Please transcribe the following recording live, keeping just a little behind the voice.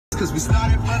cause we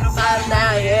started from the bottom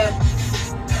now, yeah.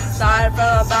 Started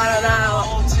from the bottom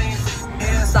now.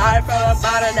 Started from the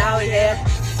bottom now, yeah.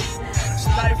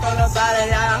 Started from the bottom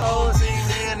now, whole team.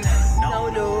 No,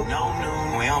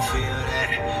 we don't feel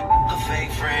that. A fake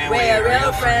friend, we're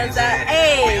real friends that,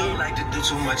 hey. We don't like to do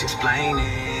too much explaining.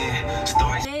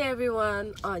 Hey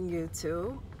everyone on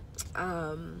YouTube.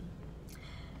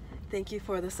 Thank you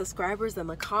for the subscribers and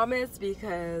the comments,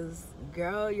 because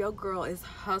girl, your girl is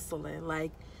hustling.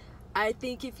 Like, I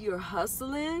think if you're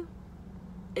hustling,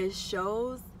 it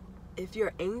shows. If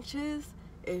you're anxious,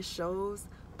 it shows.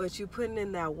 But you putting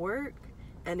in that work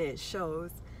and it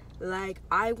shows. Like,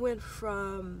 I went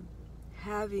from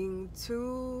having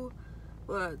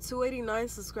 289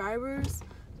 subscribers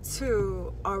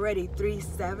to already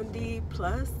 370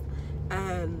 plus,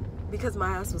 and because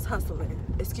my ass was hustling.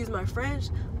 Excuse my French,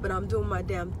 but I'm doing my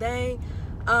damn thing.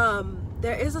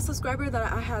 There is a subscriber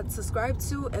that I had subscribed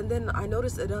to, and then I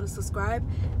noticed it unsubscribed,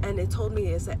 and it told me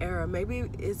it's an error. Maybe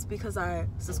it's because I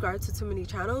subscribed to too many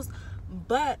channels,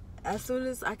 but as soon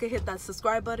as I could hit that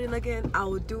subscribe button again, I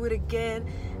will do it again.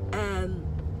 And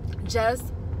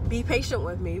just be patient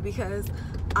with me, because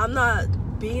I'm not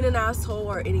being an asshole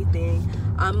or anything.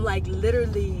 I'm like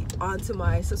literally onto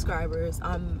my subscribers.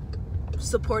 I'm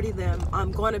supporting them.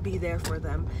 I'm going to be there for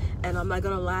them, and I'm not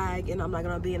going to lag, and I'm not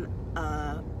going to be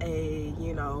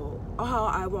you know, oh,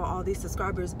 I want all these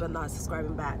subscribers but not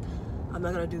subscribing back. I'm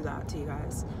not going to do that to you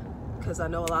guys, because I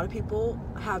know a lot of people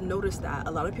have noticed that.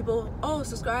 A lot of people, oh,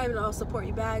 subscribe and I'll support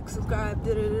you back, subscribe,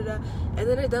 da da da da, and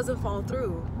then it doesn't fall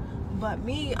through. But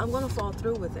me, I'm gonna fall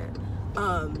through with it.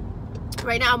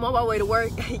 Right now I'm on my way to work.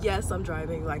 Yes, I'm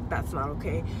driving, like that's not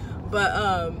okay.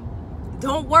 But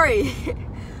don't worry.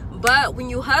 But when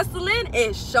you hustling,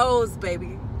 it shows,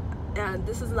 baby. And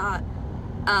this is not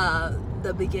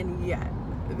the beginning yet,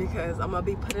 because I'm gonna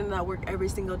be putting in that work every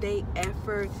single day,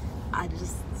 effort. I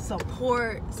just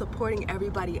supporting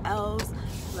everybody else.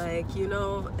 Like, you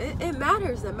know, it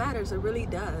matters. It matters. It really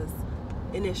does,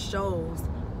 and it shows.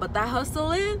 But that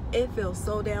hustling, it feels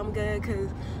so damn good, because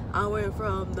I went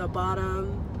from the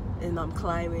bottom and I'm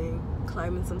climbing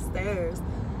some stairs.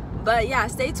 But yeah,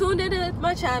 stay tuned into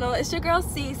my channel. It's your girl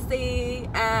Cece,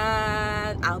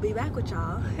 and I'll be back with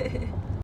y'all.